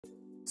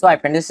So hi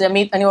friend, this is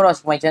Amit and you are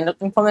watching my channel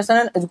Information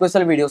and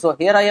Educational Video. So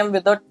here I am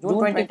with the June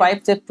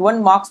 25 Shift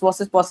 1 marks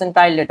versus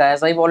percentile data,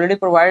 as I've already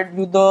provided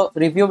you the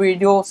review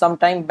video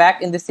sometime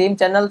back in the same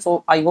channel.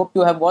 So I hope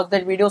you have watched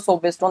that video. So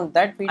based on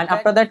that feedback, and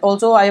after that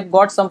also I have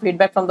got some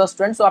feedback from the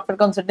students. So after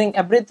considering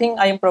everything,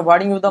 I am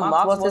providing you the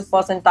marks versus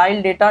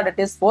percentile data that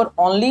is for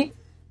only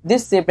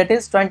this shift, that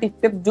is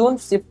 25th June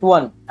shift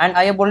 1, and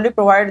I have already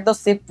provided the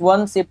shift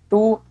 1, shift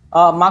 2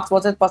 marks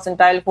versus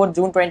percentile for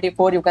June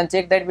 24. You can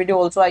check that video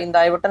also in the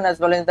I button as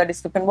well as in the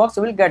description box.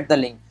 You will get the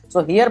link.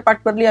 So here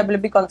particularly I will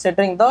be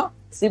considering the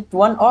shift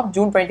 1 of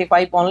June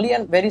 25 only,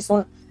 and very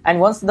soon,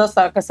 and once the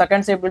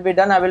second shift will be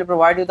done, I will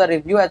provide you the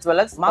review as well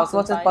as marks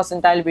versus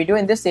percentile video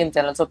in this same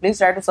channel. So please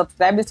try to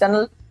subscribe this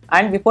channel.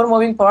 And before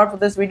moving forward for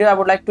this video, I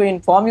would like to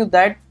inform you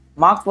that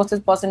marks versus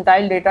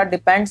percentile data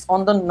depends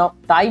on the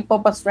type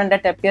of a student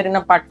that appear in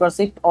a particular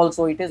shift.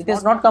 Also, it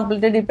is not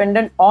completely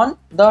dependent on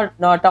the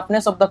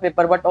toughness of the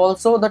paper, but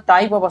also the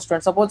type of a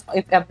student. Suppose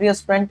if every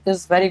student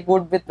is very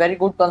good with very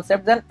good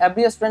concept, then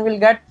every student will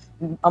get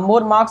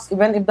more marks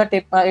even if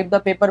the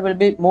paper will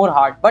be more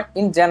hard. But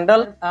in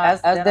general,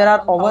 as there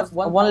are over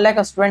 1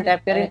 lakh student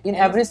appearing in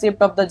every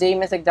shift of the JEE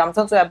Mains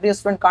examination, so every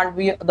student can't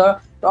be the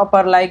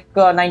topper like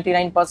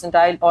 99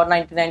 percentile or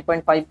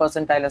 99.5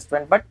 percentile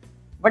student, but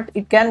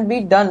it can be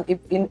done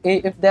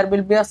if there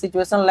will be a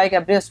situation like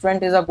every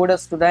student is a good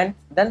student,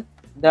 then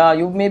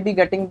you may be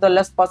getting the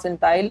less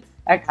percentile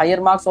at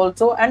higher marks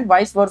also, and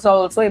vice versa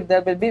also if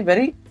there will be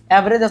very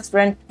average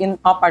student in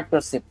a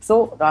particular shift.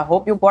 So I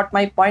hope you got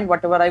my point,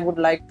 whatever I would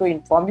like to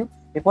inform you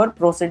before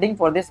proceeding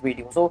for this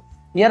video. So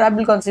here I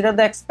will consider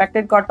the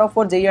expected cutoff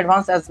for JEE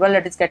Advanced as well,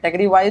 that is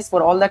category wise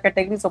for all the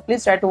categories. So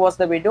please try to watch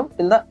the video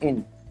till the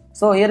end.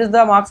 So here is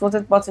the marks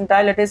versus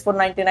percentile. It is for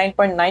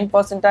 99.9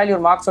 percentile, your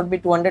marks should be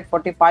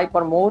 245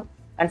 or more,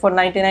 and for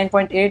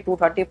 99.8,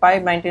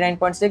 235,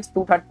 99.6,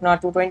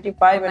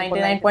 225, and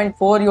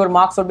 99.4, your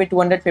marks should be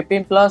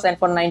 215 plus, and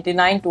for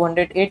 99,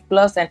 208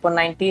 plus, and for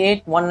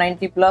 98,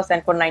 190 plus,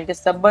 and for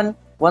 97,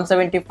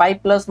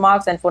 175 plus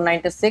marks, and for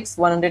 96,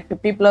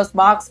 150 plus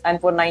marks,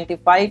 and for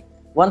 95,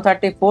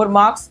 134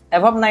 marks.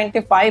 Above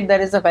 95,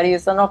 there is a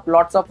variation of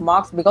lots of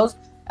marks, because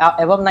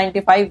above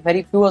 95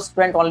 very few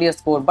students only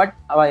score, but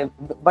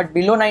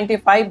below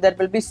 95 there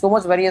will be so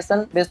much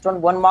variation based on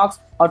 1 marks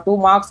or 2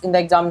 marks in the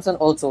examination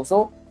also.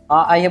 So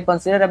I have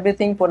considered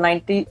everything. For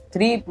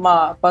 93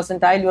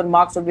 percentile, your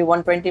marks should be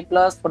 120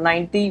 plus, for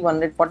 90,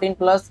 114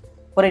 plus,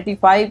 for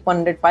 85,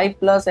 105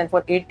 plus, and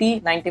for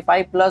 80,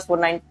 95 plus,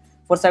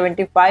 for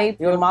 75,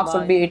 your marks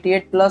should be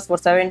 88 plus, for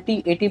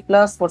 70, 80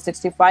 plus, for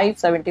 65,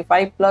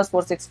 75 plus,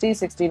 for 60,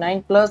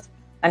 69 plus,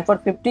 and for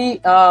 50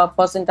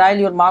 percentile,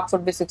 your marks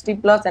should be 60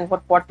 plus, and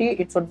for 40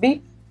 it should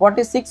be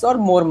 46 or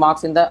more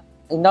marks in the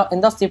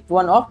shift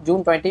 1 of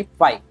June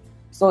 25.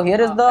 So here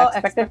is the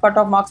expected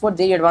cutoff marks for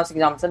JEE Advanced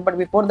examination. But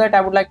before that,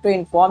 I would like to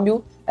inform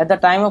you, at the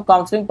time of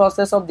counseling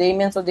process of JEE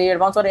Mains or JEE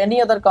Advanced or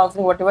any other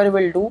counseling, whatever you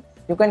will do,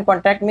 you can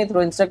contact me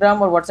through Instagram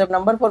or WhatsApp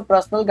number for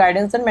personal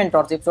guidance and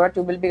mentorship, so that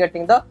you will be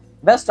getting the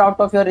best out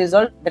of your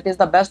result, that is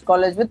the best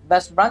college with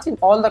best branch in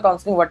all the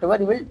counseling whatever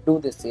you will do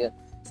this year.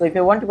 So if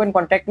you want, you can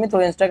contact me through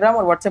Instagram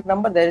or WhatsApp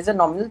number. There is a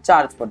nominal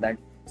charge for that.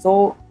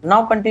 So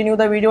now continue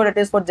the video. That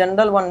is for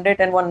general 100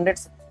 and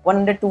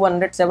 100 to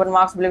 107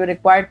 marks will be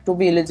required to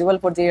be eligible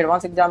for JEE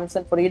Advanced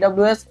examination. For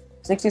EWS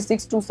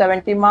 66 to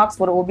 70 marks,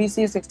 for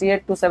OBC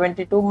 68 to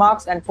 72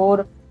 marks, and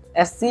for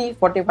SC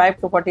 45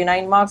 to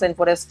 49 marks, and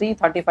for ST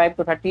 35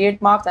 to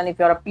 38 marks. And if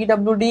you are a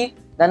PWD,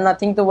 then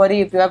nothing to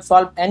worry. If you have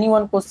solved any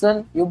one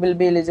question, you will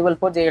be eligible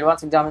for JEE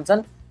Advanced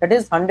examination. That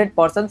is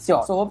 100%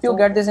 sure. So hope you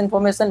get this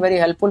information very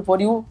helpful for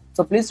you.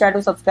 So please try to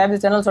subscribe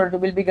this channel so that you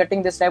will be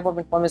getting this type of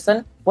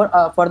information for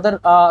further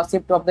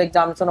shift of the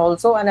examination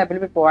also, and I will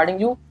be providing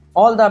you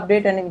all the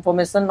update and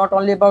information not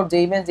only about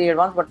JEE Mains, JEE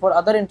Advanced, but for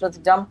other entrance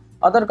exam,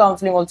 other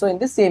counseling also in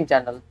this same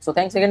channel. So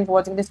thanks again for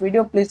watching this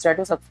video. Please try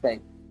to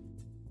subscribe.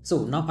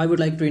 So now I would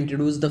like to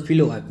introduce the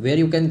Philo app, where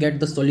you can get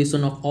the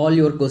solution of all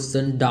your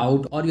question,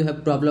 doubt, or you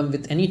have problem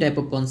with any type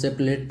of concept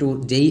related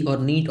to JEE or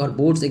NIT or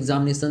boards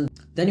examination.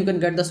 Then you can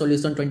get the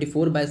solution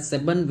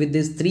 24/7 with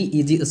these 3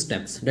 easy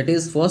steps. That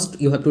is, first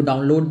you have to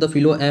download the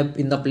Philo app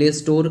in the Play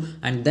Store,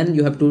 and then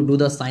you have to do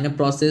the sign up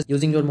process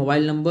using your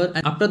mobile number,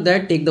 and after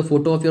that take the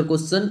photo of your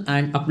question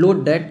and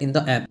upload that in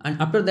the app,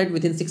 and after that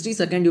within 60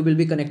 seconds you will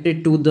be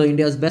connected to the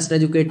India's best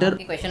educator.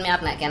 Question में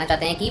आप कहना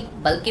चाहते हैं कि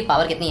bulb की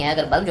power कितनी है।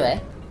 अगर बल्ब जो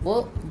है वो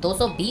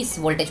 220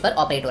 वोल्टेज पर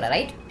ऑपरेट हो रहा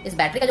है, राइट। इस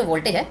बैटरी का जो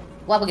वोल्टेज है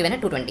वो आपको गिवन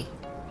है 220।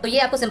 तो ये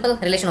आपको सिंपल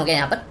रिलेशन हो गया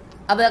यहाँ पर।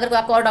 अब अगर कोई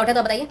आपको और डाउट है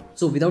तो बताइए।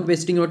 So without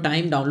wasting your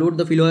time, download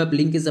the Philo app.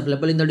 Link is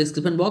available in the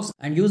description box,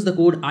 and use the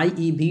code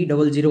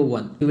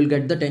IEB001. You will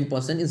get the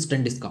 10%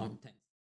 instant discount. Thanks.